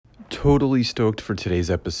totally stoked for today's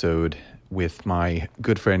episode with my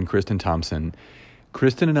good friend Kristen Thompson.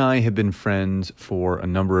 Kristen and I have been friends for a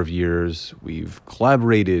number of years. We've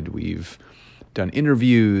collaborated, we've done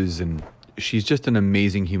interviews, and she's just an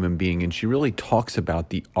amazing human being. And she really talks about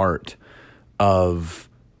the art of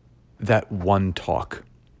that one talk,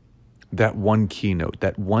 that one keynote,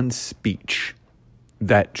 that one speech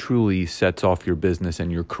that truly sets off your business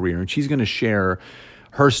and your career. And she's going to share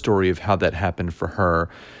her story of how that happened for her.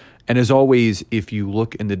 And as always, if you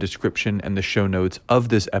look in the description and the show notes of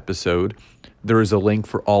this episode, there is a link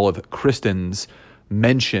for all of Kristen's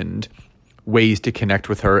mentioned ways to connect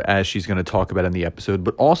with her as she's going to talk about in the episode,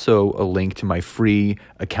 but also a link to my free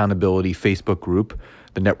accountability Facebook group,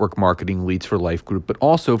 the Network Marketing Leads for Life group. But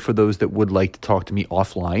also for those that would like to talk to me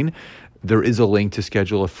offline, there is a link to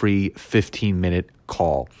schedule a free 15-minute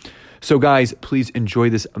call. So guys, please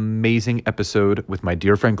enjoy this amazing episode with my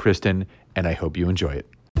dear friend Kristen, and I hope you enjoy it.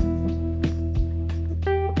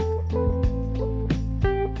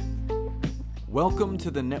 Welcome to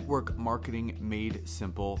the Network Marketing Made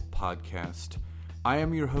Simple podcast. I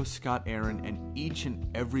am your host, Scott Aaron, and each and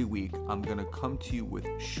every week, I'm going to come to you with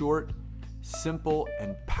short, simple,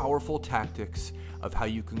 and powerful tactics of how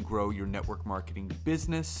you can grow your network marketing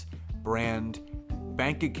business, brand,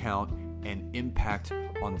 bank account, and impact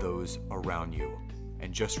on those around you.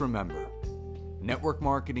 And just remember, network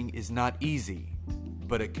marketing is not easy,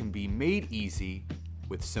 but it can be made easy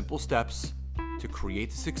with simple steps to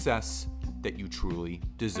create the success that you truly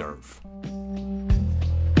deserve.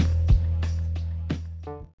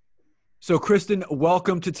 So Kristen,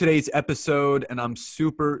 welcome to today's episode, and I'm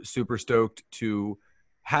super stoked to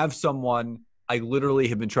have someone. I literally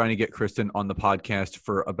have been trying to get Kristen on the podcast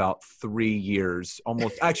for about 3 years,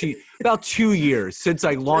 almost actually about 2 years since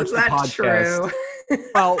I launched the podcast. True?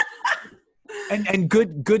 Well, and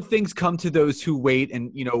good things come to those who wait,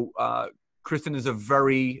 and Kristen is a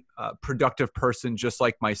very productive person, just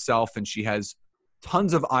like myself, and she has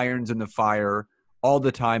tons of irons in the fire all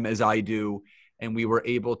the time, as I do. And we were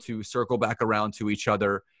able to circle back around to each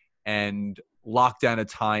other and lock down a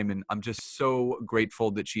time. And I'm just so grateful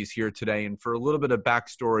that she's here today. And for a little bit of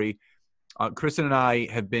backstory, Kristen and I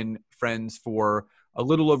have been friends for a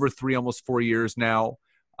little over 3, almost 4 years now.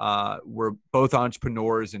 We're both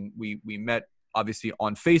entrepreneurs, and we met obviously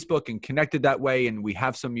on Facebook and connected that way. And we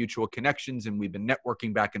have some mutual connections, and we've been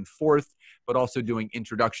networking back and forth, but also doing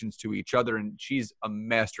introductions to each other. And she's a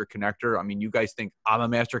master connector. I mean, you guys think I'm a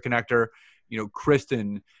master connector.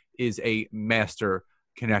 Kristen is a master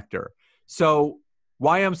connector. So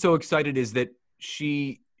why I'm so excited is that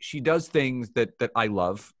she does things that I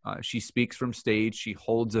love. She speaks from stage. She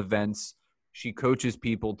holds events. She coaches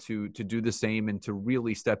people to do the same and to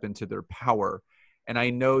really step into their power. And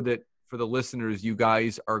I know that for the listeners, you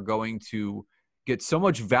guys are going to get so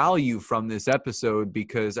much value from this episode,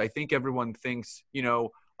 because I think everyone thinks,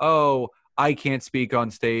 oh, I can't speak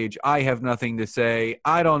on stage. I have nothing to say.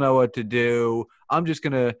 I don't know what to do. I'm just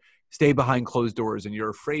going to stay behind closed doors. And you're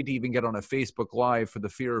afraid to even get on a Facebook Live for the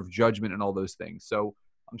fear of judgment and all those things. So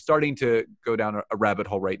I'm starting to go down a rabbit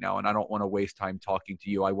hole right now, and I don't want to waste time talking to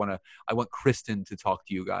you. I want Kristen to talk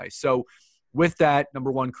to you guys. So with that,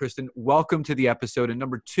 number one, Kristen, welcome to the episode. And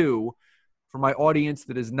number two, for my audience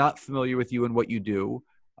that is not familiar with you and what you do,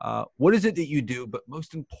 what is it that you do? But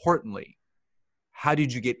most importantly, how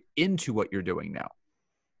did you get into what you're doing now?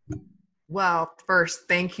 Well, first,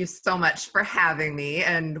 thank you so much for having me.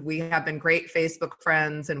 And we have been great Facebook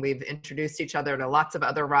friends, and we've introduced each other to lots of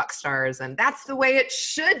other rock stars. And that's the way it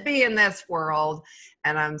should be in this world.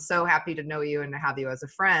 And I'm so happy to know you and to have you as a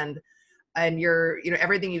friend. And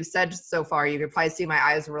everything you've said so far, you could probably see my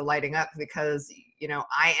eyes were lighting up, because,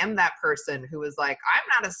 I am that person who is like, I'm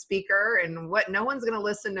not a speaker, and no one's going to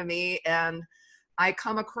listen to me. And I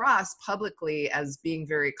come across publicly as being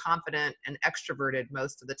very confident and extroverted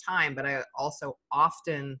most of the time, but I also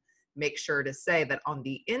often make sure to say that on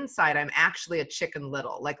the inside, I'm actually a Chicken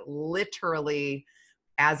Little. Like, literally,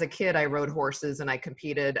 as a kid, I rode horses and I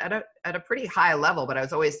competed at a pretty high level, but I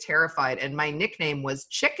was always terrified. And my nickname was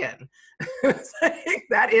Chicken.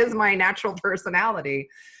 That is my natural personality.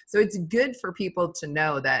 So it's good for people to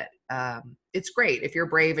know that it's great if you're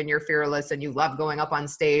brave and you're fearless and you love going up on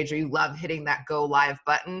stage, or you love hitting that go live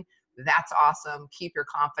button. That's awesome. Keep your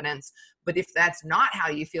confidence. But if that's not how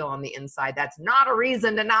you feel on the inside, that's not a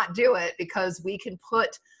reason to not do it, because we can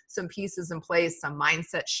put some pieces in place, some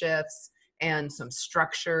mindset shifts, and some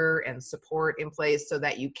structure and support in place so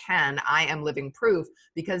that you can. I am living proof,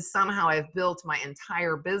 because somehow I've built my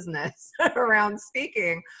entire business around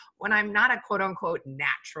speaking when I'm not a quote unquote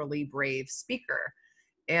naturally brave speaker.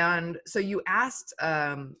 And so you asked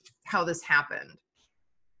how this happened.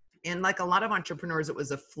 And like a lot of entrepreneurs, it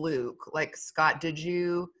was a fluke. Like Scott,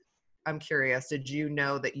 I'm curious, did you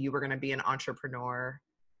know that you were going to be an entrepreneur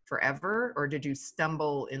forever, or did you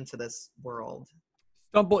stumble into this world?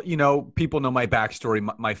 People know my backstory.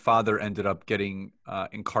 My father ended up getting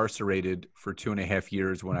incarcerated for 2.5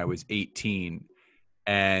 years when I was 18.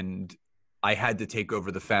 And I had to take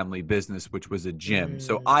over the family business, which was a gym.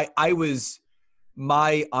 So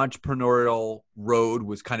my entrepreneurial road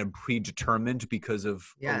was kind of predetermined because of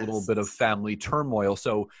a little bit of family turmoil.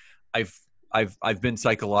 So I've been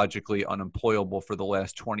psychologically unemployable for the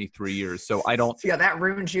last 23 years. So I don't. Yeah, that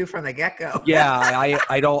ruined you from the get-go. Yeah,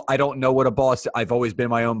 I don't know what a boss. I've always been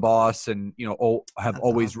my own boss, and have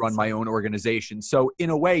always run my own organization. So in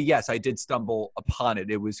a way, yes, I did stumble upon it.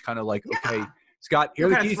 It was kind of like, okay, Scott, here are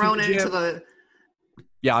the keys to the gym.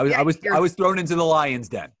 Yeah, I was thrown into the lion's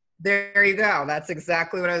den. There you go. That's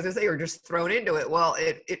exactly what I was going to say. You were just thrown into it. Well,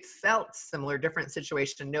 it felt similar, different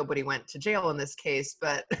situation. Nobody went to jail in this case,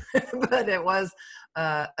 but but it was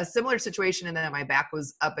a similar situation in that my back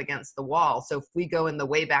was up against the wall. So if we go in the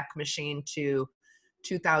Wayback Machine to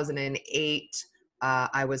 2008,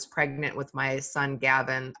 I was pregnant with my son,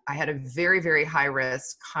 Gavin. I had a very, very high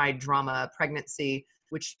risk, high drama pregnancy,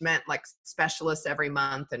 which meant like specialists every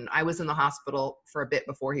month. And I was in the hospital for a bit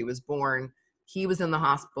before he was born. He was in the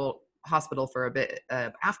hospital for a bit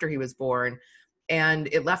after he was born, and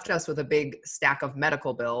it left us with a big stack of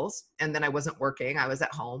medical bills. And then I wasn't working. I was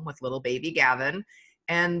at home with little baby Gavin,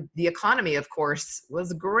 and the economy, of course,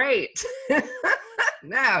 was great.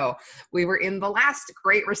 No, we were in the last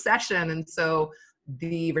Great Recession. And so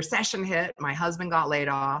the recession hit, my husband got laid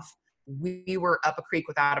off. We were up a creek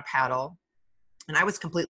without a paddle, and I was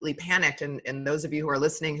completely panicked. And those of you who are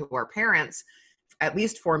listening who are parents, at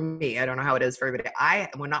least for me, I don't know how it is for everybody.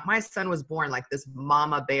 When my son was born, like this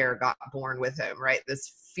mama bear got born with him, right?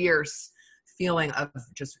 This fierce feeling of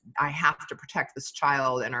just, I have to protect this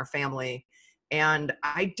child and our family. And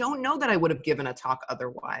I don't know that I would have given a talk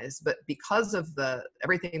otherwise, but because of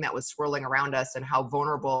everything that was swirling around us and how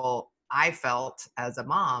vulnerable I felt as a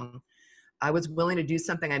mom, I was willing to do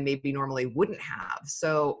something I maybe normally wouldn't have.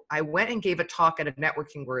 So I went and gave a talk at a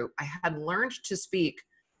networking group. I had learned to speak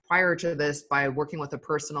prior to this by working with a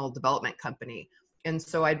personal development company. And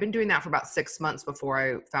so I'd been doing that for about 6 months before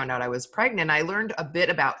I found out I was pregnant. I learned a bit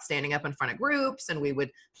about standing up in front of groups, and we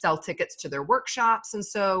would sell tickets to their workshops. And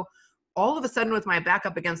so all of a sudden, with my back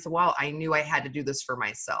up against the wall, I knew I had to do this for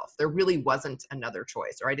myself. There really wasn't another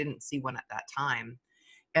choice, or I didn't see one at that time.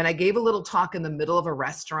 And I gave a little talk in the middle of a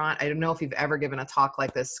restaurant. I don't know if you've ever given a talk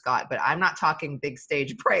like this, Scott, but I'm not talking big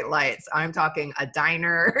stage, bright lights. I'm talking a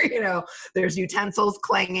diner, there's utensils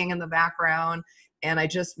clanging in the background. And I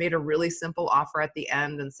just made a really simple offer at the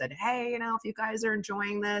end and said, hey, if you guys are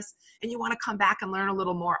enjoying this and you want to come back and learn a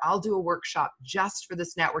little more, I'll do a workshop just for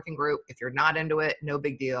this networking group. If you're not into it, no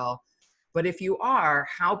big deal. But if you are,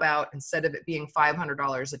 how about instead of it being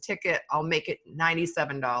 $500 a ticket, I'll make it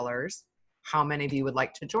 $97. How many of you would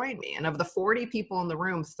like to join me? And of the 40 people in the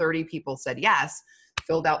room, 30 people said yes,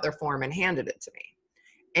 filled out their form and handed it to me.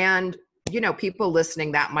 And, people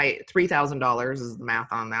listening, that might, $3,000 is the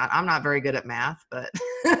math on that. I'm not very good at math, but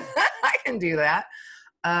I can do that.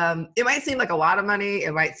 It might seem like a lot of money.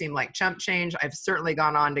 It might seem like chump change. I've certainly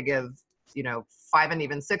gone on to give, 5 and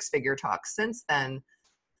even 6-figure talks since then.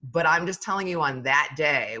 But I'm just telling you, on that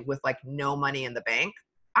day with like no money in the bank,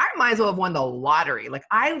 I might as well have won the lottery. Like,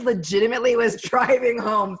 I legitimately was driving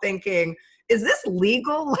home thinking, is this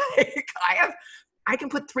legal? Like, I can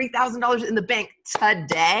put $3,000 in the bank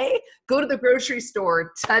today, go to the grocery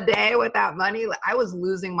store today with that money. Like, I was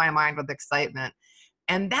losing my mind with excitement.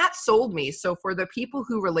 And that sold me. So for the people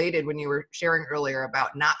who related when you were sharing earlier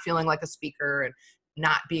about not feeling like a speaker and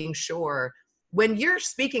not being sure, when you're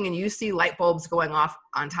speaking and you see light bulbs going off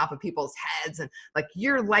on top of people's heads and like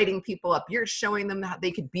you're lighting people up, you're showing them how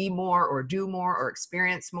they could be more or do more or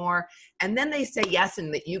experience more. And then they say yes,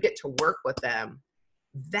 and that you get to work with them.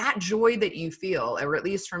 That joy that you feel, or at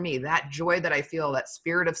least for me, that joy that I feel, that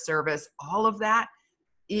spirit of service, all of that,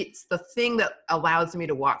 it's the thing that allows me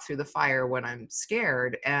to walk through the fire when I'm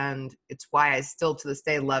scared. And it's why I still to this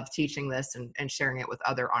day love teaching this and sharing it with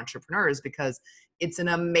other entrepreneurs, because it's an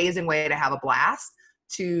amazing way to have a blast,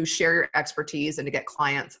 to share your expertise and to get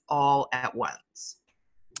clients all at once.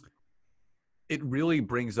 It really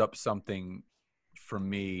brings up something for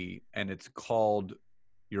me, and it's called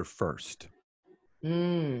your first.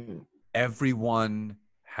 Everyone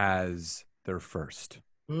has their first.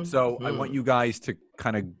 So I want you guys to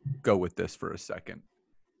kind of go with this for a second.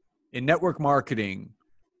 In network marketing,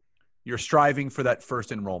 you're striving for that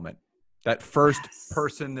first enrollment, that first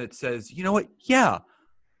person that says, you know what? Yeah,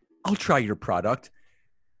 I'll try your product.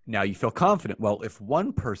 Now you feel confident. Well, if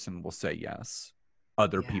one person will say yes,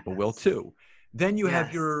 other people will Yes. too. Then you have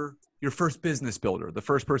Yes. your first business builder, the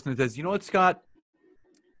first person that says, you know what, Scott,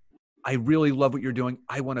 I really love what you're doing.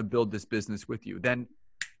 I want to build this business with you. Then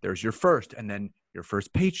there's your first, and then your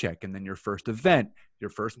first paycheck, and then your first event, your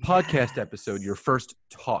first podcast episode, your Yes. first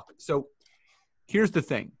talk. So here's the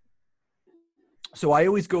thing. So I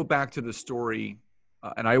always go back to the story,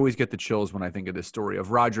 and I always get the chills when I think of this story of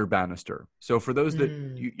Roger Bannister. So for those that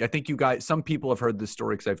I think you guys, some people have heard this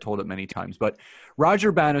story because I've told it many times, but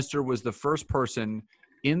Roger Bannister was the first person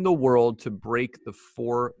in the world to break the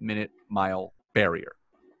 4-minute mile barrier.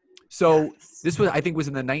 So Yes. this was, I think, was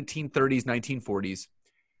in the 1930s, 1940s.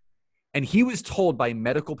 And he was told by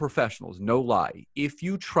medical professionals, no lie, if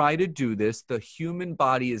you try to do this, the human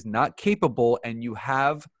body is not capable and you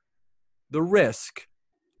have the risk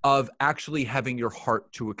of actually having your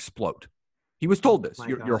heart to explode. He was told this. My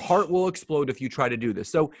Your gosh. heart will explode if you try to do this.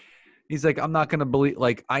 So he's like, I'm not going to believe,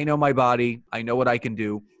 like, I know my body. I know what I can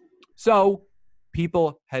do. So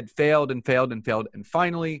people had failed and failed and failed. And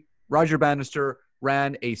finally, Roger Bannister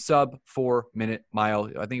ran a sub 4-minute mile.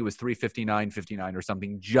 I think it was 3:59:59 or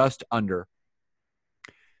something, just under.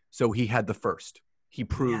 So he had the first. He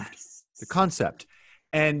proved Yes. the concept.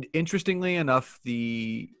 And interestingly enough,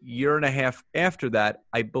 the year and a half after that,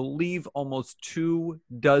 I believe almost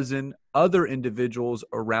 24 other individuals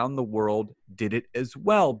around the world did it as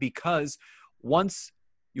well. Because once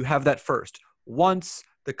you have that first, once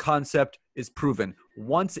the concept is proven,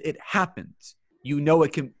 once it happens, you know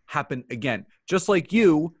it can happen again. Just like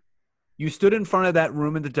you stood in front of that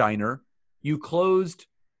room in the diner, you closed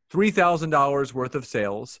 $3,000 worth of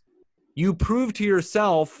sales. You proved to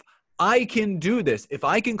yourself, I can do this. If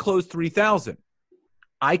I can close 3,000,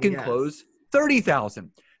 I can Yes. close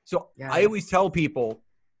 30,000. So I always Yes. tell people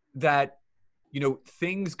that,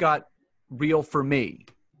 things got real for me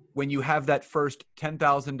when you have that first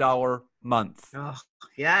 $10,000 month. Oh,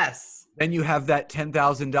 yes. Then you have that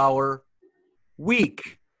 $10,000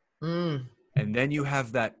 week. Mm. And then you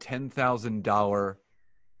have that $10,000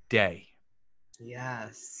 day.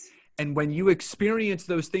 Yes. And when you experience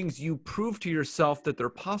those things, you prove to yourself that they're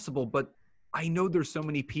possible. But I know there's so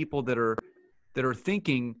many people that are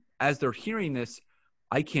thinking as they're hearing this,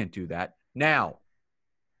 I can't do that. Now,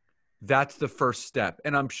 that's the first step.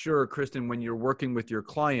 And I'm sure, Kristen, when you're working with your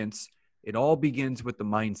clients, it all begins with the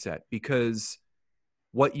mindset, because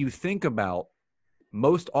what you think about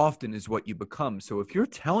most often is what you become. So if you're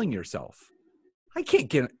telling yourself, I can't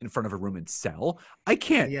get in front of a room and sell. I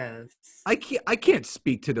can't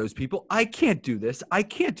speak to those people. I can't do this. I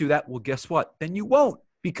can't do that. Well, guess what? Then you won't,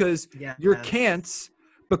 because Yes. your can'ts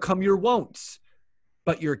become your won'ts,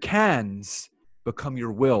 but your cans become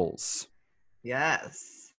your wills.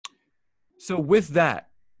 Yes. So with that,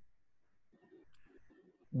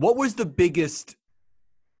 what was the biggest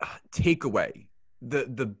takeaway,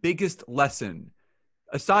 the biggest lesson,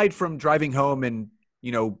 aside from driving home and,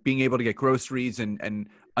 being able to get groceries and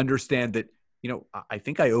understand that, I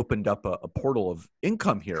think I opened up a portal of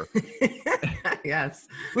income here, Yes.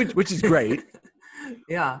 which is great.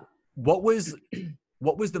 Yeah. What was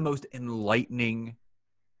the most enlightening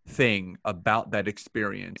thing about that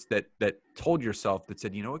experience that told yourself, that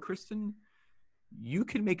said, you know what, Kristen, you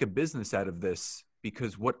can make a business out of this,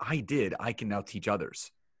 because what I did, I can now teach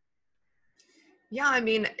others. Yeah, I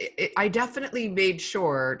mean, I definitely made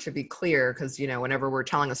sure to be clear, because, whenever we're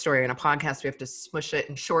telling a story in a podcast, we have to smush it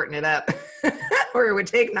and shorten it up, or it would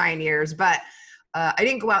take 9 years. But I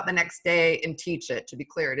didn't go out the next day and teach it. To be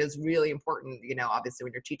clear, it is really important, obviously,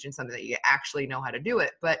 when you're teaching something, that you actually know how to do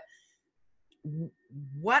it. But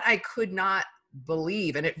what I could not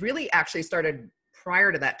believe, and it really actually started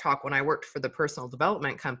prior to that talk when I worked for the personal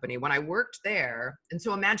development company, when I worked there. And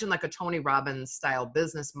so imagine like a Tony Robbins style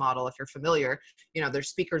business model. If you're familiar, there's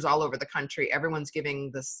speakers all over the country. Everyone's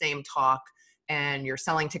giving the same talk, and you're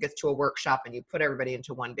selling tickets to a workshop, and you put everybody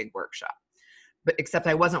into one big workshop. But except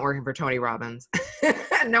I wasn't working for Tony Robbins.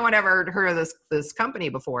 No one ever heard of this company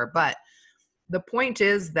before. But the point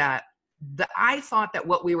is that I thought that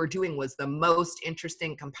what we were doing was the most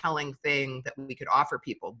interesting, compelling thing that we could offer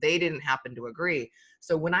people. They didn't happen to agree.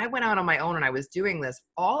 So when I went out on my own and I was doing this,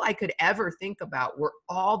 all I could ever think about were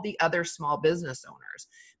all the other small business owners.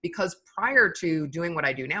 Because prior to doing what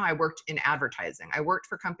I do now, I worked in advertising. I worked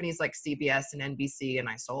for companies like CBS and NBC, and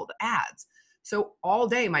I sold ads. So all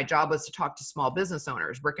day my job was to talk to small business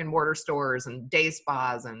owners, brick and mortar stores and day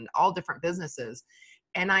spas and all different businesses.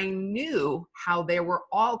 And I knew how they were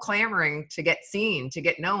all clamoring to get seen, to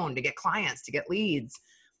get known, to get clients, to get leads.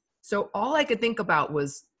 So all I could think about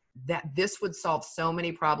was that this would solve so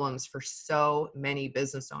many problems for so many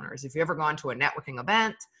business owners. If you've ever gone to a networking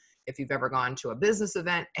event, if you've ever gone to a business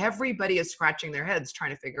event, everybody is scratching their heads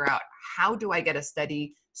trying to figure out, how do I get a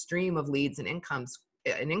steady stream of leads and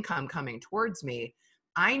income coming towards me?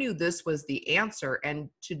 I knew this was the answer, and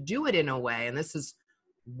to do it in a way, and this is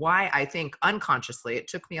why I think unconsciously, it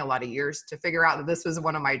took me a lot of years to figure out that this was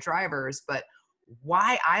one of my drivers, but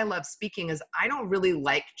why I love speaking is I don't really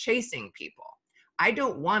like chasing people. I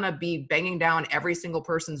don't want to be banging down every single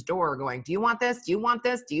person's door going, do you want this? Do you want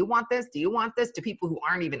this? Do you want this? Do you want this? To people who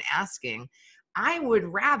aren't even asking. I would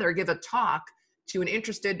rather give a talk to an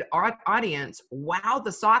interested audience, wow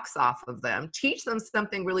the socks off of them, teach them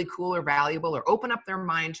something really cool or valuable, or open up their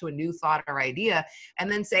mind to a new thought or idea,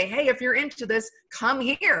 and then say, hey, if you're into this, come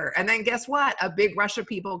here. And then guess what? A big rush of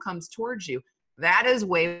people comes towards you. That is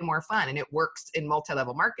way more fun. And it works in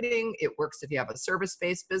multi-level marketing. It works if you have a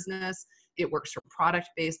service-based business. It works for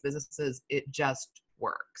product-based businesses. It just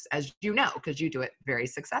works, as you know, because you do it very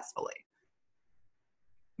successfully.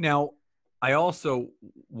 Now, I also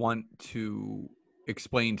want to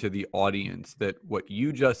explain to the audience that what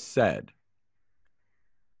you just said,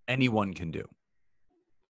 anyone can do.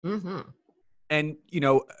 Mm-hmm. And,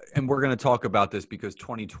 and we're going to talk about this because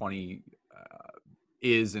 2020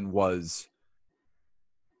 is and was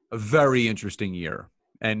a very interesting year.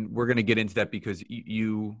 And we're going to get into that because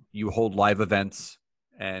you hold live events,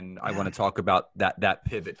 and I want to talk about that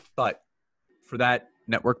pivot. But for that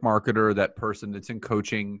network marketer, that person that's in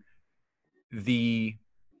coaching, the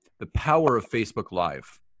power of Facebook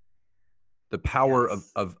Live, the power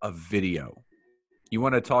of video. You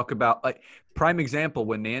want to talk about, like, prime example,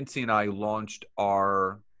 when Nancy and I launched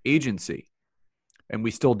our agency, and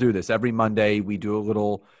we still do this every Monday. We do a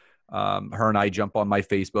little, her and I jump on my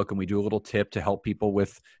Facebook and we do a little tip to help people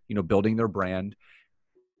with, building their brand.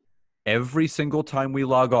 Every single time we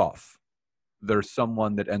log off, there's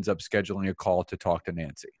someone that ends up scheduling a call to talk to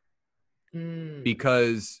Nancy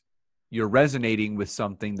because you're resonating with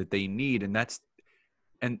something that they need.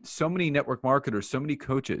 And so many network marketers, so many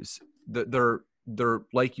coaches, they're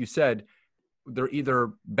like you said, they're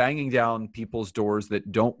either banging down people's doors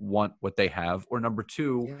that don't want what they have, or number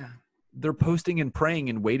two, they're posting and praying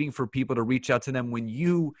and waiting for people to reach out to them when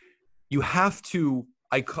you have to,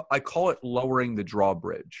 I call it lowering the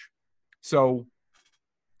drawbridge. So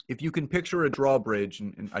if you can picture a drawbridge,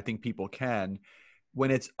 and I think people can,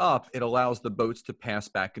 when it's up, it allows the boats to pass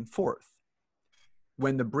back and forth.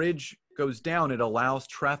 When the bridge goes down, it allows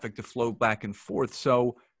traffic to flow back and forth.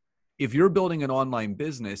 So if you're building an online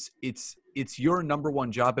business, it's your number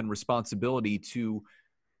one job and responsibility to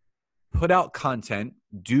put out content,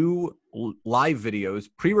 do live videos,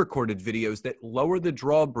 pre-recorded videos that lower the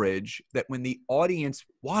drawbridge, that when the audience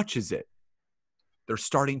watches it, they're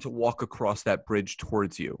starting to walk across that bridge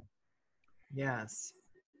towards you. Yes.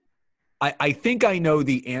 I think I know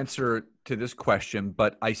the answer to this question,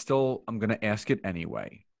 but I'm going to ask it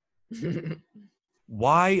anyway.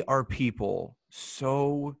 Why are people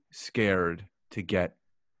so scared to get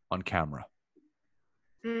on camera?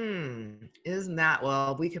 Isn't that,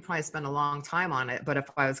 well, we could probably spend a long time on it, but if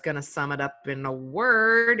I was going to sum it up in a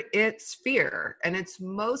word, it's fear. And it's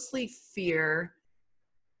mostly fear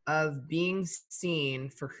of being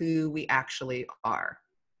seen for who we actually are.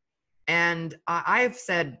 And I've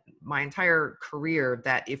said my entire career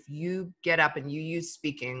that if you get up and you use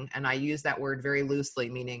speaking, and I use that word very loosely,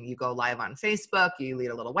 meaning you go live on Facebook, you lead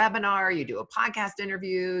a little webinar, you do a podcast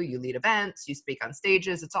interview, you lead events, you speak on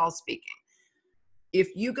stages, it's all speaking. If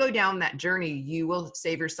you go down that journey, you will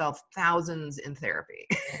save yourself thousands in therapy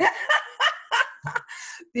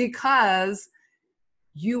because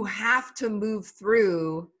you have to move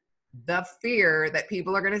through the fear that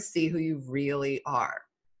people are going to see who you really are.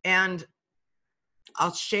 And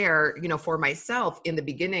I'll share, for myself in the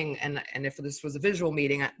beginning, and if this was a visual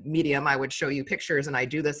medium, I would show you pictures, and I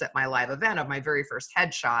do this at my live event of my very first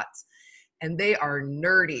headshots. And they are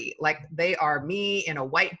nerdy. Like, they are me in a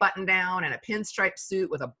white button down and a pinstripe suit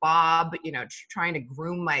with a bob, trying to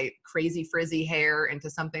groom my crazy frizzy hair into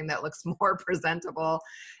something that looks more presentable.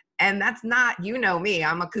 And that's not, me,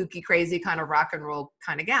 I'm a kooky, crazy kind of rock and roll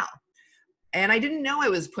kind of gal. And I didn't know I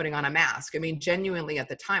was putting on a mask. I mean, genuinely at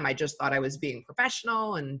the time, I just thought I was being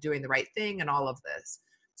professional and doing the right thing and all of this.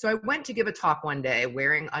 So I went to give a talk one day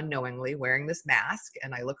unknowingly wearing this mask,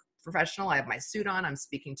 and I look professional. I have my suit on. I'm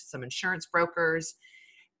speaking to some insurance brokers.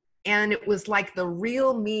 And it was like the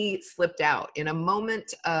real me slipped out in a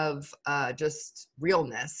moment of just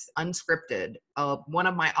realness, unscripted. One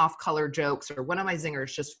of my off-color jokes or one of my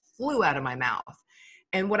zingers just flew out of my mouth.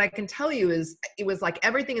 And what I can tell you is it was like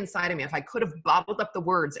everything inside of me, if I could have bottled up the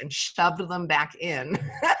words and shoved them back in,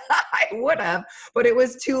 I would have, but it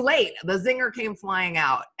was too late. The zinger came flying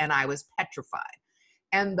out and I was petrified.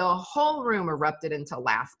 And the whole room erupted into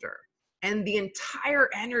laughter. And the entire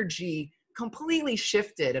energy completely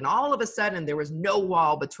shifted. And all of a sudden, there was no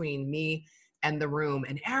wall between me and the room.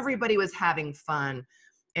 And everybody was having fun.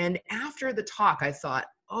 And after the talk, I thought,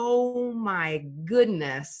 oh my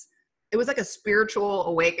goodness. It was like a spiritual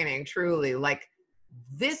awakening, truly. Like,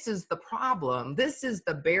 this is the problem. This is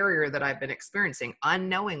the barrier that I've been experiencing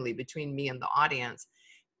unknowingly between me and the audience.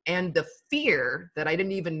 And the fear that I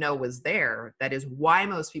didn't even know was there, that is why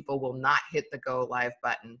most people will not hit the go live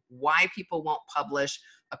button, why people won't publish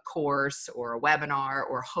a course or a webinar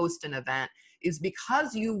or host an event, is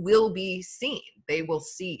because you will be seen. They will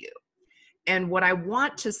see you. And what I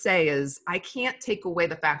want to say is I can't take away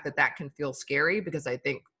the fact that that can feel scary, because I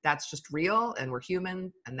think that's just real and we're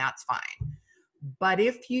human and that's fine. But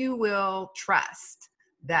if you will trust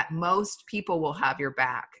that most people will have your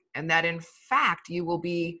back, and that in fact you will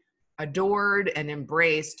be adored and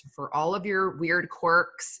embraced for all of your weird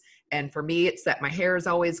quirks. And for me, it's that my hair is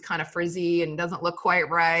always kind of frizzy and doesn't look quite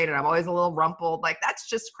right, and I'm always a little rumpled. Like, that's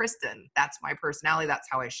just Kristen. That's my personality. That's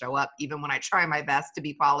how I show up. Even when I try my best to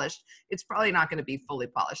be polished, it's probably not going to be fully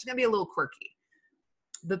polished. It's going to be a little quirky.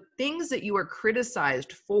 The things that you are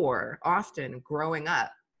criticized for often growing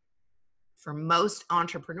up, for most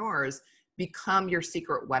entrepreneurs, become your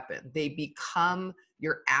secret weapon. They become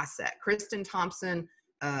your asset. Kristen Thompson,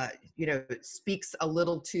 speaks a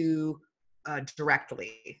little too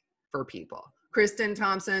directly for people. Kristen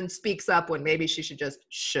Thompson speaks up when maybe she should just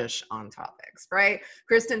shush on topics, right?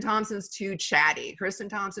 Kristen Thompson's too chatty. Kristen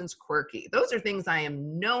Thompson's quirky. Those are things I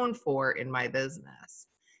am known for in my business.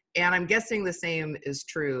 And I'm guessing the same is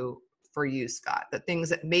true for you, Scott, that things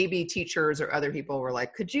that maybe teachers or other people were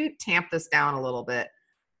like, could you tamp this down a little bit,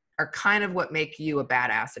 are kind of what make you a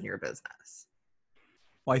badass in your business.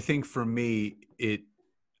 Well, I think for me,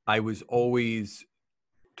 I was always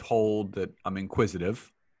told that I'm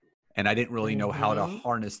inquisitive, and I didn't really know how to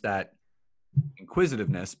harness that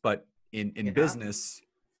inquisitiveness. But in business,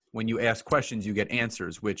 when you ask questions, you get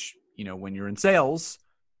answers, which, when you're in sales,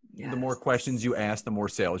 the more questions you ask, the more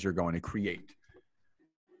sales you're going to create.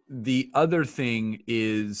 The other thing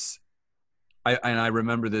is, I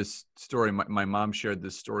remember this story. My mom shared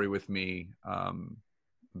this story with me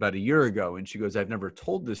about a year ago, and she goes, I've never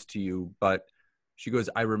told this to you, but she goes,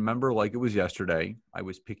 I remember like it was yesterday. I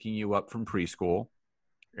was picking you up from preschool,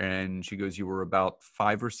 and she goes, you were about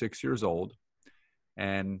 5 or 6 years old,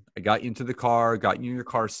 and I got you into the car, got you in your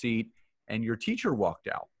car seat, and your teacher walked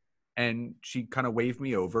out, and she kind of waved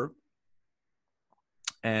me over,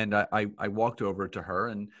 and I walked over to her,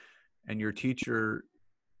 and your teacher,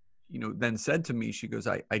 then said to me, she goes,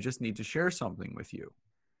 I just need to share something with you.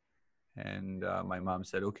 And my mom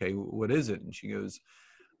said, okay, what is it? And she goes,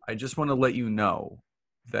 I just want to let you know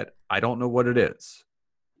that I don't know what it is,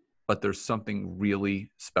 but there's something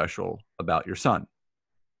really special about your son.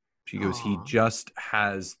 She goes, he just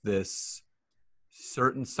has this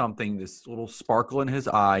certain something, this little sparkle in his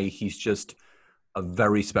eye. He's just a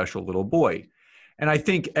very special little boy. And I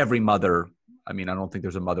think every mother, I don't think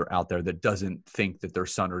there's a mother out there that doesn't think that their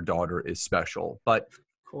son or daughter is special. But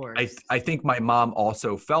of course, I think my mom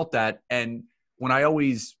also felt that. And when I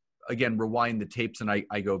always, again, rewind the tapes and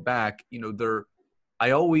I go back,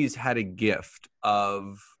 I always had a gift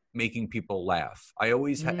of making people laugh. I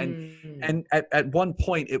always had, and at one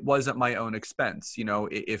point it wasn't my own expense.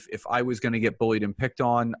 If I was going to get bullied and picked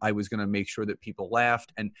on, I was going to make sure that people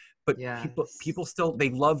laughed. But people still, they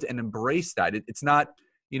loved and embraced that. It's not,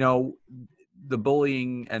 the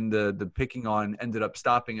bullying and the picking on ended up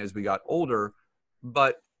stopping as we got older,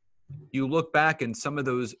 but you look back and some of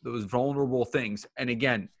those vulnerable things. And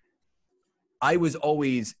again, I was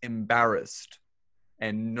always embarrassed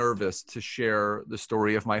and nervous to share the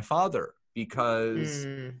story of my father because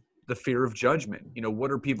the fear of judgment,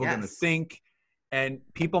 what are people going to think? And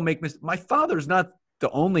people make mistakes. My father's not the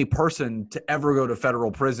only person to ever go to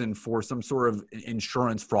federal prison for some sort of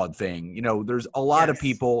insurance fraud thing. There's a lot of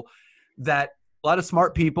people a lot of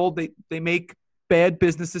smart people, they make bad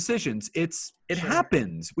business decisions. It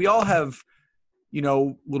happens. We all have,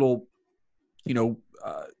 little,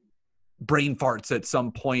 brain farts at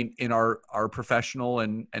some point in our professional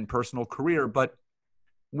and personal career. But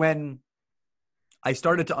when I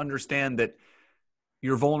started to understand that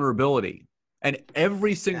your vulnerability, and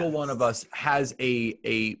every single one of us has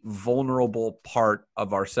a vulnerable part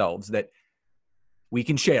of ourselves that we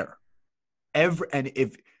can share. And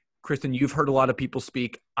if Kristen, you've heard a lot of people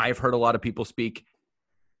speak, I've heard a lot of people speak.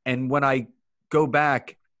 And when I go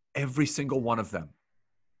back, every single one of them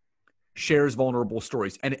shares vulnerable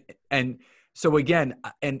stories. And so again,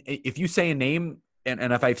 and if you say a name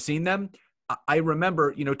and if I've seen them, I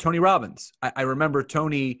remember, Tony Robbins. I remember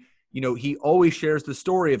Tony, he always shares the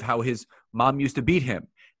story of how his mom used to beat him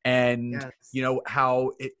and, Yes.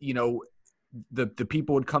 how, the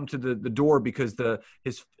people would come to the door because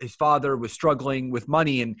his father was struggling with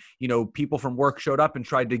money and, people from work showed up and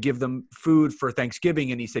tried to give them food for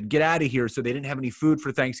Thanksgiving. And he said, get out of here. So they didn't have any food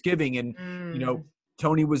for Thanksgiving. And, Mm.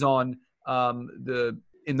 Tony was on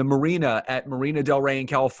in the marina at Marina Del Rey in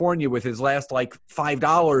California with his last like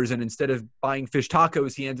 $5. And instead of buying fish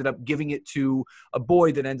tacos, he ended up giving it to a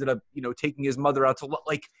boy that ended up, taking his mother out to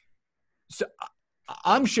so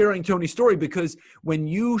I'm sharing Tony's story because when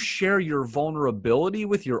you share your vulnerability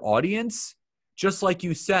with your audience, just like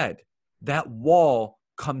you said, that wall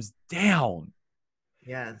comes down.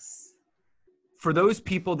 Yes. For those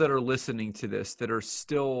people that are listening to this that are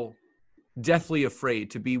still deathly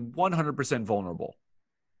afraid to be 100% vulnerable,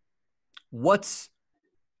 what's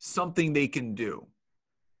something they can do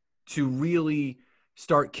to really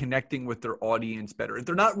start connecting with their audience better? If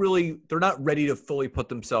they're not ready to fully put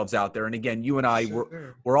themselves out there. And again, you and I,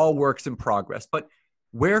 we're all works in progress, but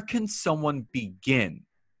where can someone begin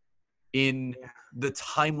in the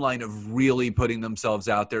timeline of really putting themselves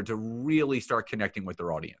out there to really start connecting with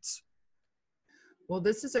their audience? Well,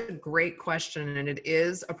 this is a great question, and it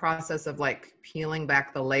is a process of like peeling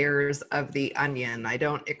back the layers of the onion. I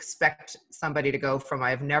don't expect somebody to go from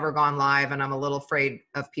I've never gone live and I'm a little afraid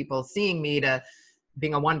of people seeing me to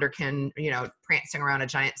being a wonderkin, prancing around a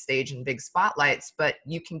giant stage in big spotlights, but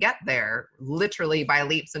you can get there literally by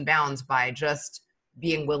leaps and bounds by just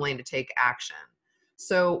being willing to take action.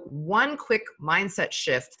 So one quick mindset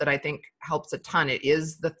shift that I think helps a ton,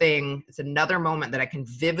 it's another moment that I can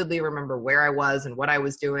vividly remember where I was and what I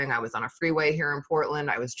was doing. I was on a freeway here in Portland.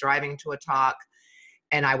 I was driving to a talk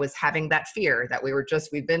and I was having that fear that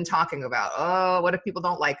we've been talking about. Oh, what if people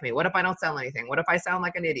don't like me? What if I don't sell anything? What if I sound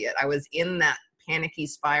like an idiot? I was in that panicky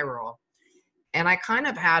spiral. And I kind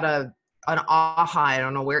of had an aha, I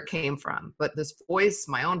don't know where it came from, but this voice,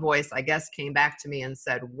 my own voice, I guess, came back to me and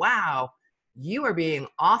said, wow, you are being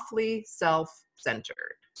awfully self-centered.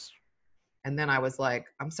 And then I was like,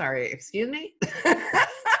 I'm sorry, excuse me?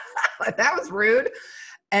 That was rude.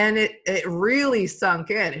 And it really sunk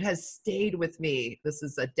in. It has stayed with me. This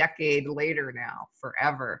is a decade later now,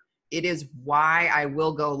 forever. It is why I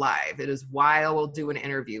will go live. It is why I will do an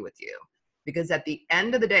interview with you. Because at the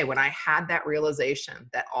end of the day, when I had that realization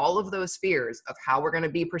that all of those fears of how we're going to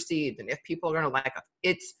be perceived and if people are going to like us,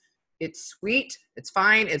 it's sweet, it's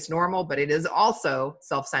fine, it's normal, but it is also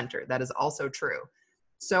self-centered. That is also true.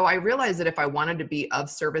 So I realized that if I wanted to be of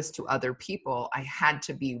service to other people, I had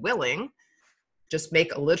to be willing, just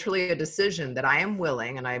make literally a decision that I am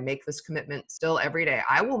willing, and I make this commitment still every day.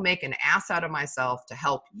 I will make an ass out of myself to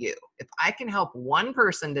help you. If I can help one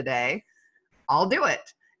person today, I'll do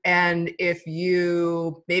it. And if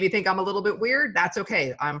you maybe think I'm a little bit weird, that's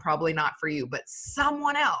okay. I'm probably not for you, but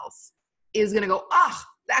someone else is going to go, oh,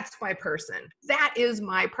 that's my person. That is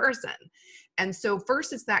my person. And so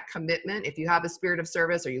first it's that commitment. If you have a spirit of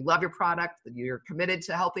service or you love your product, you're committed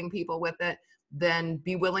to helping people with it, then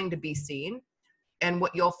be willing to be seen. And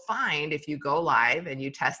what you'll find if you go live and you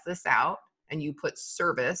test this out and you put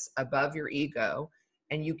service above your ego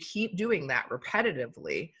and you keep doing that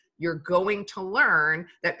repetitively, you're going to learn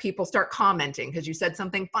that people start commenting because you said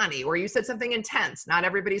something funny or you said something intense. Not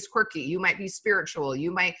everybody's quirky. You might be spiritual.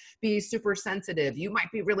 You might be super sensitive. You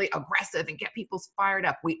might be really aggressive and get people fired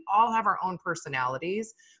up. We all have our own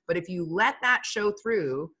personalities. But if you let that show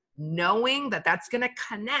through, knowing that that's going to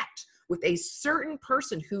connect with a certain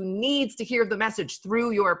person who needs to hear the message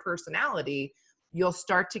through your personality, you'll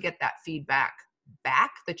start to get that feedback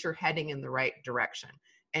back that you're heading in the right direction.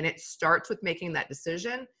 And it starts with making that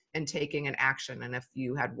decision and taking an action. And if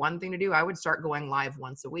you had one thing to do, I would start going live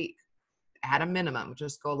once a week. At a minimum,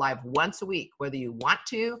 just go live once a week, whether you want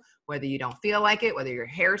to, whether you don't feel like it, whether your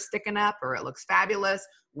hair's sticking up or it looks fabulous.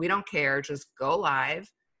 We don't care. Just go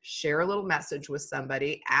live, share a little message with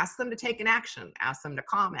somebody, ask them to take an action, ask them to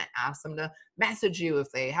comment, ask them to message you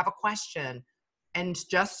if they have a question, and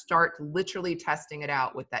just start literally testing it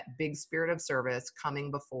out with that big spirit of service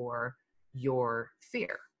coming before your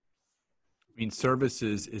fear. I mean, service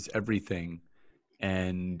is everything.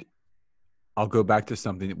 And I'll go back to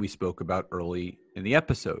something that we spoke about early in the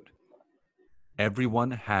episode.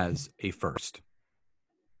 Everyone has a first.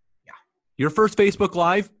 Yeah. Your first Facebook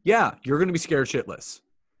Live, yeah, you're going to be scared shitless.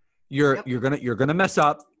 You're going to mess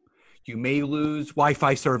up. You may lose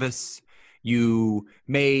Wi-Fi service. You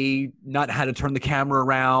may not know how to turn the camera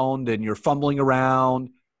around and you're fumbling around.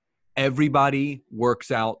 Everybody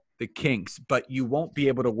works out the kinks, but you won't be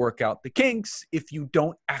able to work out the kinks if you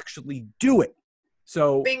don't actually do it.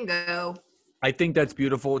 So bingo. I think that's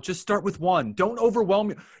beautiful. Just start with one. Don't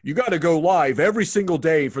overwhelm you. You got to go live every single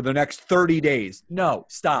day for the next 30 days. No,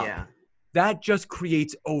 stop. Yeah. That just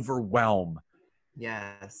creates overwhelm.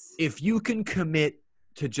 Yes. If you can commit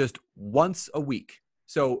to just once a week,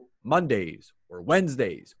 so Mondays or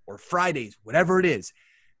Wednesdays or Fridays, whatever it is,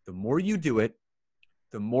 the more you do it,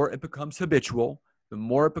 the more it becomes habitual, the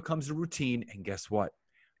more it becomes a routine. And guess what?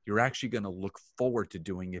 You're actually going to look forward to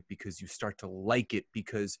doing it because you start to like it,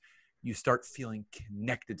 because you start feeling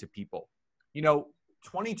connected to people.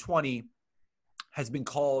 2020 has been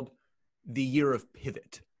called the year of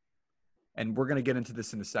pivot. And we're going to get into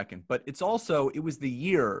this in a second. But it was the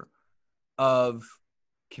year of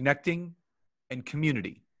connecting and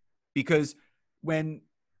community. Because when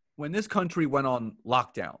this country went on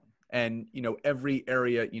lockdown, and, every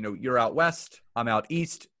area, you're out west, I'm out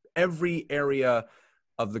east, every area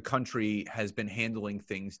of the country has been handling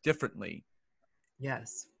things differently.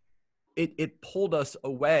 Yes. It pulled us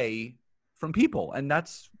away from people. And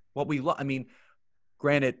that's what we love. I mean,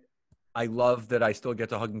 granted, I love that I still get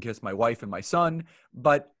to hug and kiss my wife and my son,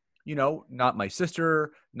 but, not my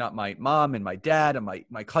sister, not my mom and my dad and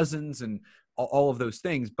my cousins and all of those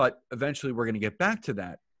things. But eventually we're going to get back to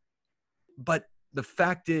that. But the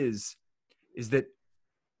fact is that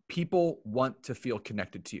people want to feel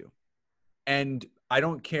connected to you. And I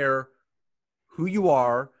don't care who you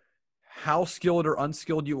are, how skilled or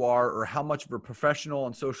unskilled you are, or how much of a professional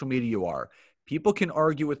on social media you are. People can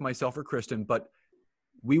argue with myself or Kristen, but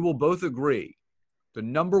we will both agree the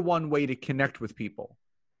number one way to connect with people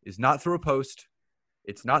is not through a post.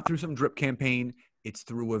 It's not through some drip campaign. It's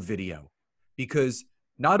through a video. Because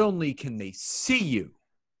not only can they see you,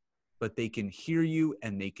 but they can hear you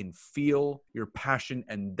and they can feel your passion.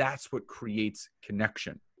 And that's what creates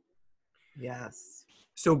connection. Yes.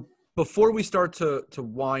 So before we start to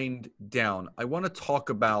wind down, I want to talk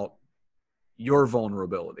about your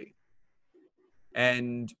vulnerability.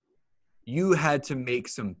 And you had to make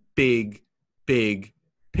some big, big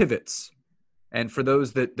pivots. And for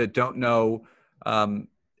those that don't know,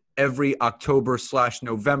 every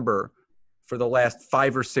October/November for the last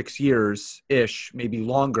 5 or 6 years-ish, maybe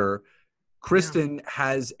longer, Kristen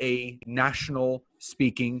has a national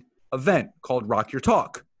speaking event called Rock Your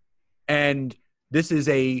Talk. And this is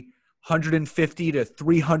a 150 to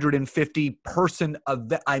 350 person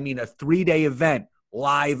event. I mean, a 3-day event,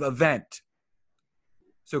 live event.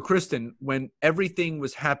 So Kristen, when everything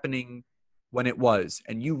was happening when it was,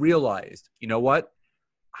 and you realized, you know what?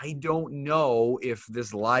 I don't know if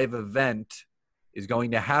this live event is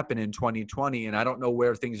going to happen in 2020, and I don't know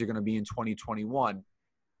where things are going to be in 2021.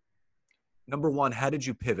 Number one, how did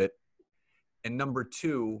you pivot? And number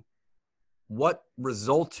two, what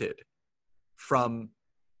resulted from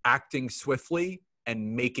acting swiftly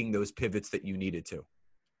and making those pivots that you needed to?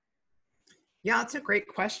 Yeah, that's a great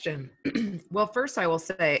question. Well, first I will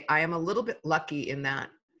say I am a little bit lucky in that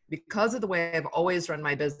because of the way I've always run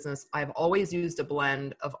my business, I've always used a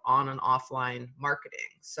blend of on and offline marketing.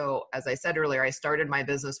 So as I said earlier, I started my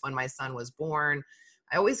business when my son was born.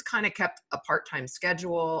 I always kind of kept a part-time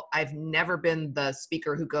schedule. I've never been the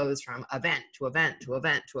speaker who goes from event to event to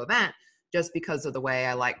event to event, just because of the way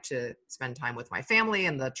I like to spend time with my family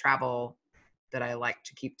and the travel that I like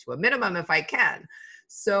to keep to a minimum if I can.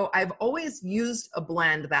 So I've always used a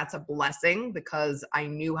blend. That's a blessing because I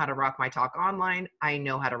knew how to rock my talk online. I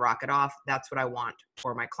know how to rock it off. That's what I want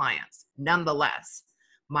for my clients. Nonetheless,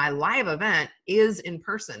 my live event is in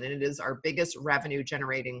person and it is our biggest revenue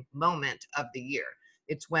generating moment of the year.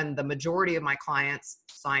 It's when the majority of my clients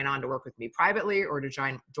sign on to work with me privately or to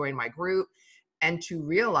join my group, and to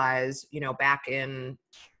realize, back in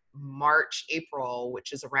March, April,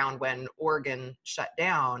 which is around when Oregon shut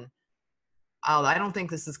down, I don't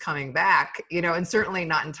think this is coming back, and certainly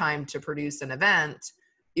not in time to produce an event.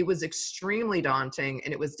 It was extremely daunting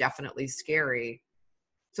and it was definitely scary.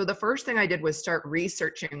 So the first thing I did was start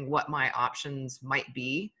researching what my options might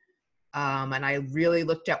be. And I really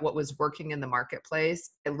looked at what was working in the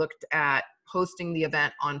marketplace. I looked at hosting the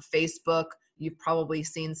event on Facebook. You've probably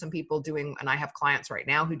seen some people doing, and I have clients right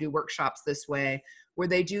now who do workshops this way, where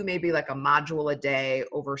they do maybe like a module a day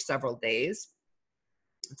over several days.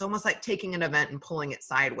 It's almost like taking an event and pulling it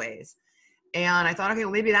sideways. And I thought, okay,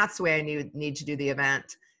 well, maybe that's the way I need to do the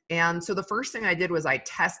event. And so the first thing I did was I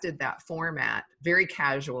tested that format very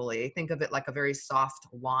casually. Think of it like a very soft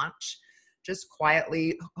launch. Just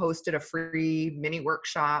quietly hosted a free mini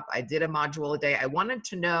workshop. I did a module a day. I wanted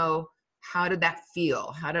to know how did that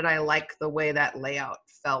feel? How did I like the way that layout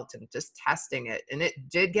felt, and just testing it? And it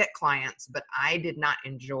did get clients, but I did not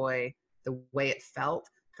enjoy the way it felt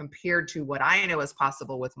compared to what I know is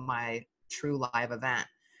possible with my true live event.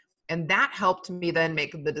 And that helped me then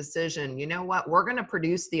make the decision, you know what, we're going to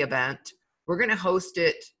produce the event. We're going to host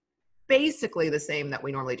it basically the same that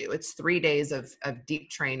we normally do. It's 3 days of deep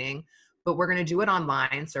training, but we're going to do it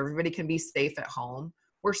online so everybody can be safe at home.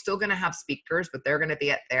 We're still going to have speakers, but they're going to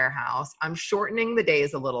be at their house. I'm shortening the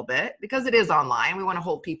days a little bit because it is online. We want to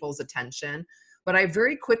hold people's attention. But I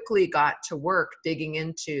very quickly got to work digging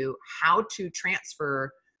into how to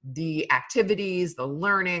transfer the activities, the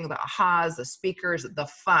learning, the ahas, the speakers, the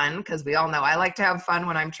fun, because we all know I like to have fun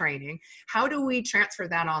when I'm training. How do we transfer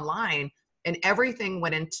that online? And everything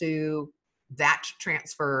went into that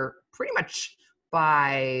transfer pretty much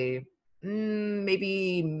by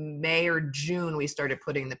maybe May or June. We started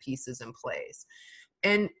putting the pieces in place.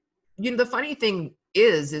 And the funny thing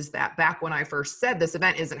is that back when I first said this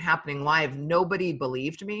event isn't happening live, nobody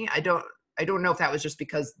believed me. I don't know if that was just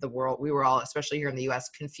because we were all, especially here in the US,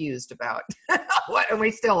 confused about and we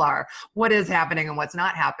still are, what is happening and what's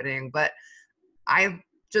not happening. But I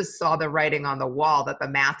just saw the writing on the wall that the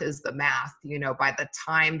math is the math. By the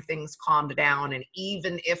time things calmed down, and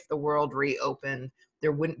even if the world reopened,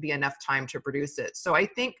 there wouldn't be enough time to produce it. So I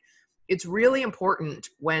think it's really important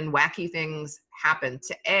when wacky things happen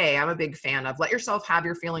I'm a big fan of let yourself have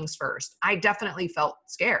your feelings first. I definitely felt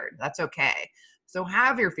scared. That's okay. So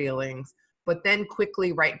have your feelings, but then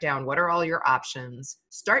quickly write down what are all your options.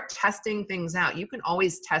 Start testing things out. You can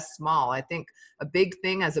always test small. I think a big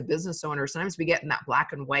thing as a business owner, sometimes we get in that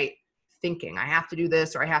black and white thinking. I have to do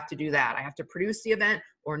this or I have to do that. I have to produce the event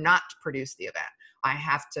or not produce the event. I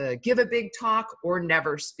have to give a big talk or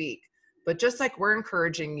never speak. But just like we're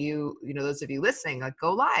encouraging you, those of you listening, like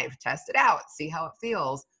go live, test it out, see how it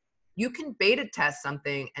feels. You can beta test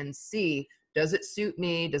something and see, does it suit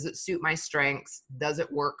me? Does it suit my strengths? Does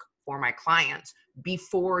it work for my clients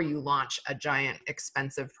before you launch a giant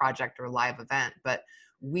expensive project or live event? But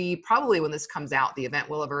we probably, when this comes out, the event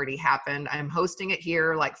will have already happened. I'm hosting it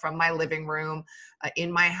here, like from my living room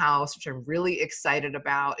in my house, which I'm really excited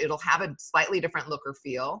about. It'll have a slightly different look or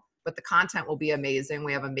feel, but the content will be amazing.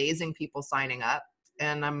 We have amazing people signing up,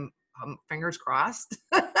 and I'm fingers crossed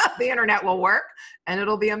the internet will work and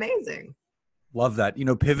it'll be amazing. Love that.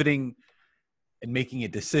 Pivoting and making a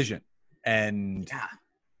decision and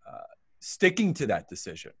sticking to that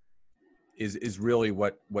decision is really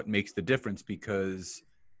what makes the difference, because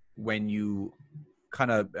when you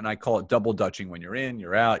kind of, and I call it double dutching, when you're in,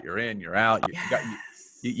 you're out, you're in, you're out,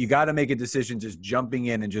 you got to make a decision, just jumping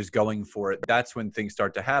in and just going for it. That's when things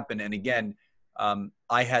start to happen. And again,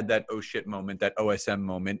 I had that oh shit moment, that OSM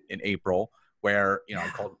moment in April where,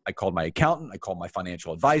 I called my accountant, I called my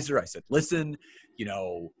financial advisor. I said, listen,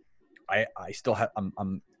 I still have,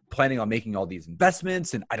 I'm planning on making all these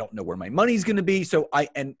investments and I don't know where my money's going to be. So I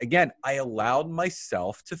allowed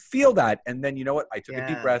myself to feel that. And then, I took a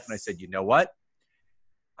deep breath and I said, you know what?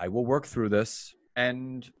 I will work through this.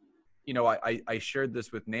 And, I shared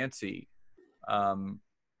this with Nancy, in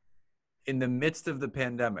the midst of the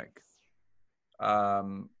pandemic.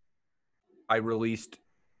 I released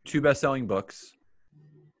 2 best-selling books,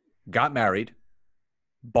 got married,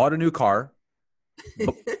 bought a new car,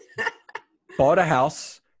 bought a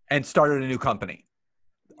house, and started a new company,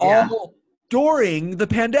 all during the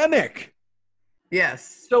pandemic.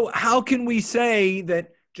 Yes. So how can we say that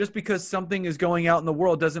just because something is going out in the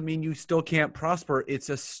world doesn't mean you still can't prosper? It's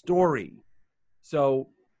a story. So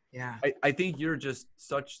I think you're just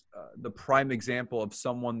such the prime example of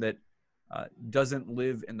someone that doesn't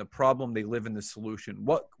live in the problem, they live in the solution.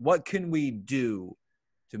 What can we do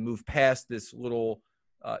to move past this little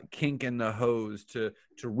kink in the hose to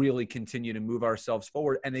really continue to move ourselves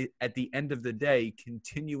forward, and at the end of the day,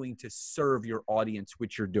 continuing to serve your audience,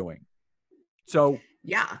 which you're doing? So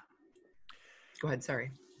go ahead.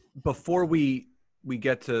 Sorry. Before we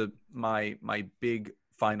get to my big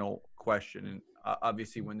final question, and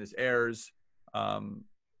obviously when this airs,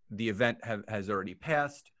 the event has already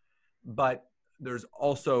passed, but there's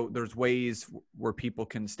ways where people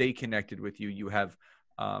can stay connected with you. You have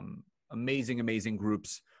amazing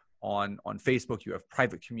groups on Facebook. You have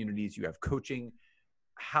private communities. You have coaching.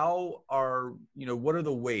 What are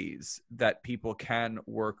the ways that people can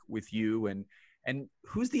work with you, and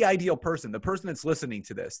who's the ideal person, the person that's listening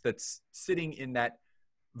to this, that's sitting in that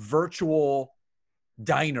virtual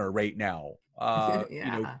diner right now,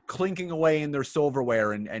 clinking away in their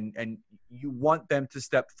silverware, and you want them to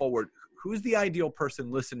step forward? Who's the ideal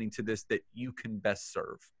person listening to this that you can best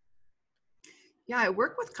serve? Yeah, I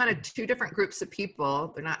work with kind of two different groups of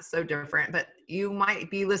people. They're not so different, but you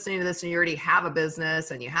might be listening to this and you already have a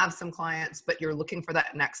business and you have some clients, but you're looking for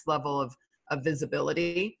that next level of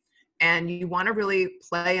visibility. And you want to really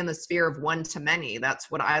play in the sphere of one to many.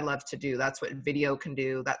 That's what I love to do. That's what video can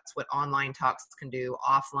do. That's what online talks can do,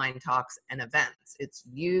 offline talks and events. It's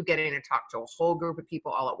you getting to talk to a whole group of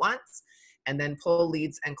people all at once and then pull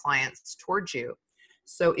leads and clients towards you.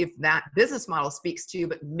 So if that business model speaks to you,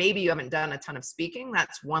 but maybe you haven't done a ton of speaking,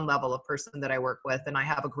 that's one level of person that I work with. And I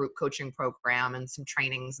have a group coaching program and some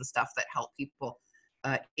trainings and stuff that help people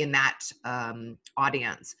in that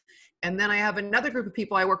audience. And then I have another group of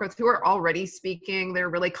people I work with who are already speaking. They're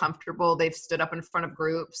really comfortable. They've stood up in front of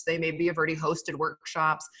groups. They maybe have already hosted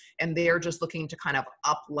workshops, and they're just looking to kind of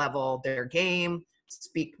up level their game,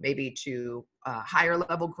 speak maybe to higher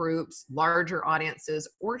level groups, larger audiences,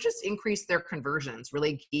 or just increase their conversions,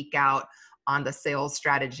 really geek out on the sales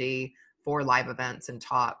strategy for live events and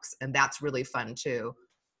talks. And that's really fun too.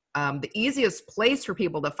 The easiest place for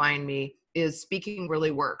people to find me is Speaking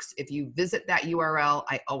Really Works. If you visit that URL,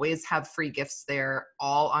 I always have free gifts there,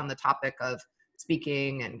 all on the topic of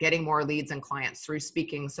speaking and getting more leads and clients through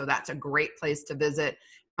speaking. So that's a great place to visit.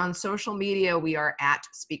 On social media, we are at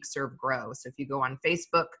Speak, Serve, Grow. So if you go on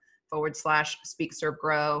Facebook /Speak, Serve,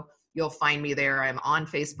 Grow, you'll find me there. I'm on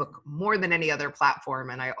Facebook more than any other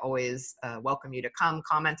platform, and I always welcome you to come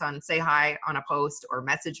comment on, say hi on a post or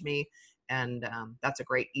message me. And that's a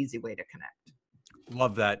great, easy way to connect.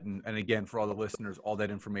 Love that. And again, for all the listeners, all that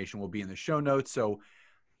information will be in the show notes. So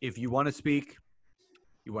if you want to speak,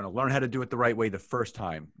 you want to learn how to do it the right way the first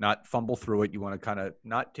time, not fumble through it. You want to kind of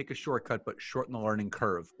not take a shortcut, but shorten the learning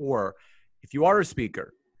curve. Or if you are a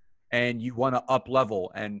speaker and you want to up level,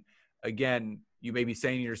 and again, you may be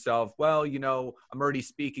saying to yourself, well, you know, I'm already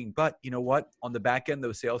speaking, but you know what? On the back end,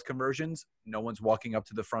 those sales conversions, no one's walking up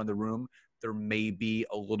to the front of the room. There may be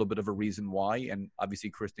a little bit of a reason why. And obviously,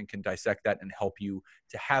 Kristen can dissect that and help you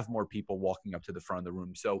to have more people walking up to the front of the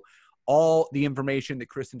room. So all the information that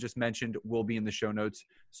Kristen just mentioned will be in the show notes.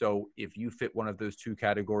 So if you fit one of those two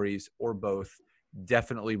categories or both,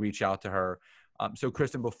 definitely reach out to her. So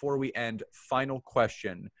Kristen, before we end, final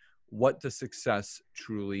question. What does success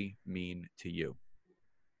truly mean to you?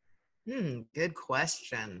 Good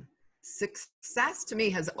question. Success to me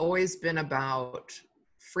has always been about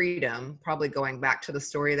freedom, probably going back to the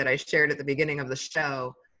story that I shared at the beginning of the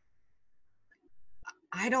show.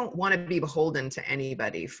 I don't want to be beholden to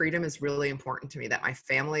anybody. Freedom is really important to me, that my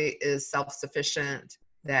family is self-sufficient,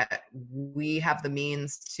 that we have the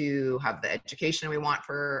means to have the education we want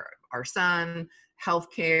for our son,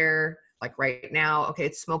 healthcare. Like right now, okay,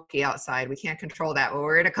 it's smoky outside. We can't control that, but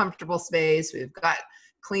we're in a comfortable space. We've got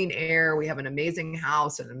clean air. We have an amazing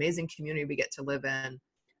house, an amazing community we get to live in.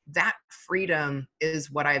 That freedom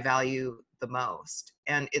is what I value the most.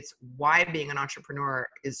 And it's why being an entrepreneur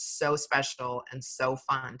is so special and so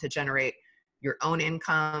fun, to generate your own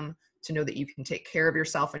income, to know that you can take care of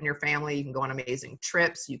yourself and your family. You can go on amazing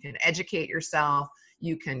trips. You can educate yourself.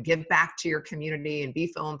 You can give back to your community and be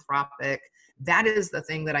philanthropic. That is the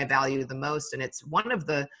thing that I value the most. And it's one of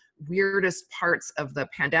the weirdest parts of the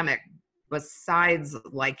pandemic, besides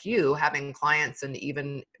like you having clients and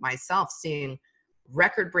even myself seeing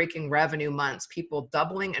record-breaking revenue months, people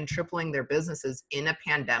doubling and tripling their businesses in a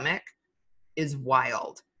pandemic, is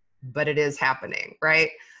wild, but it is happening, right?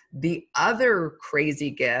 The other crazy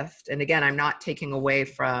gift, and again, I'm not taking away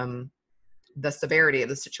from the severity of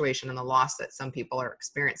the situation and the loss that some people are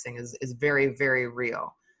experiencing, is very, very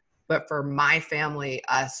real. But for my family,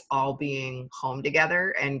 us all being home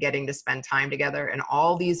together and getting to spend time together, and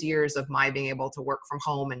all these years of my being able to work from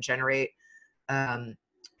home and generate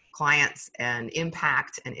clients and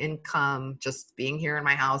impact and income, just being here in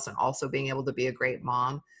my house and also being able to be a great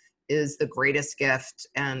mom, is the greatest gift.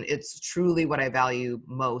 And it's truly what I value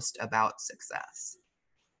most about success.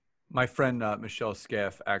 My friend Michelle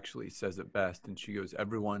Scaff actually says it best, and she goes,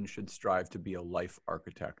 everyone should strive to be a life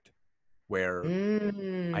architect. Where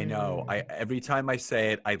I know, every time I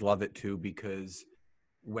say it, I love it too, because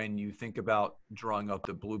when you think about drawing up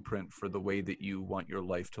the blueprint for the way that you want your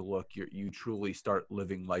life to look, you truly start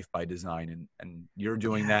living life by design, and you're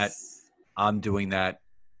doing that. I'm doing that.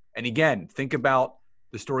 And again, think about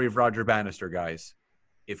the story of Roger Bannister, guys.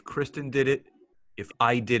 If Kristen did it, if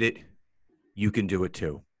I did it, you can do it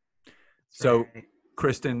too. So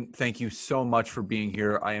Kristen, thank you so much for being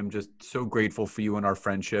here. I am just so grateful for you and our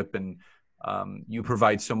friendship, and you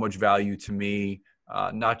provide so much value to me,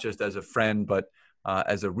 not just as a friend, but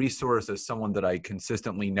as a resource, as someone that I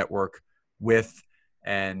consistently network with.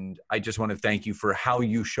 And I just want to thank you for how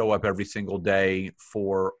you show up every single day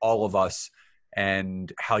for all of us.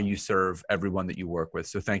 and how you serve everyone that you work with.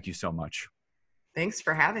 So thank you so much. Thanks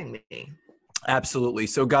for having me. Absolutely.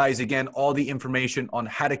 So guys, again, all the information on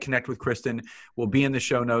how to connect with Kristen will be in the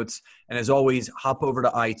show notes. And as always, hop over to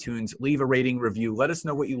iTunes, leave a rating review. Let us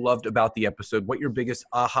know what you loved about the episode, what your biggest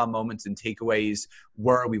aha moments and takeaways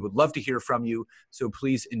were. We would love to hear from you. So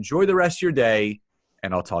please enjoy the rest of your day,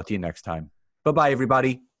 and I'll talk to you next time. Bye-bye,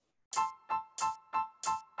 everybody.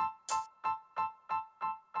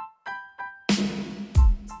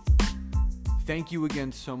 Thank you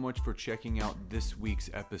again so much for checking out this week's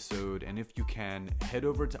episode. And if you can, head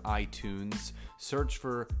over to iTunes, search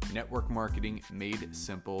for Network Marketing Made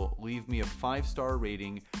Simple, leave me a 5-star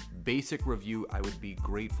rating, basic review. I would be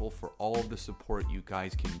grateful for all of the support you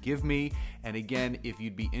guys can give me. And again, if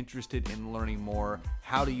you'd be interested in learning more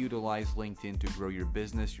how to utilize LinkedIn to grow your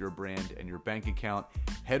business, your brand, and your bank account,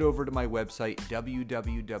 head over to my website,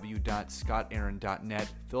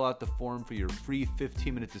 www.scottaaron.net. Fill out the form for your free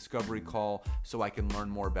 15-minute discovery call so I can learn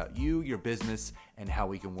more about you, your business, and how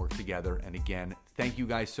we can work together. And again, thank you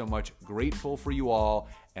guys so much. Grateful for you all,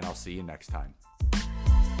 and I'll see you next time.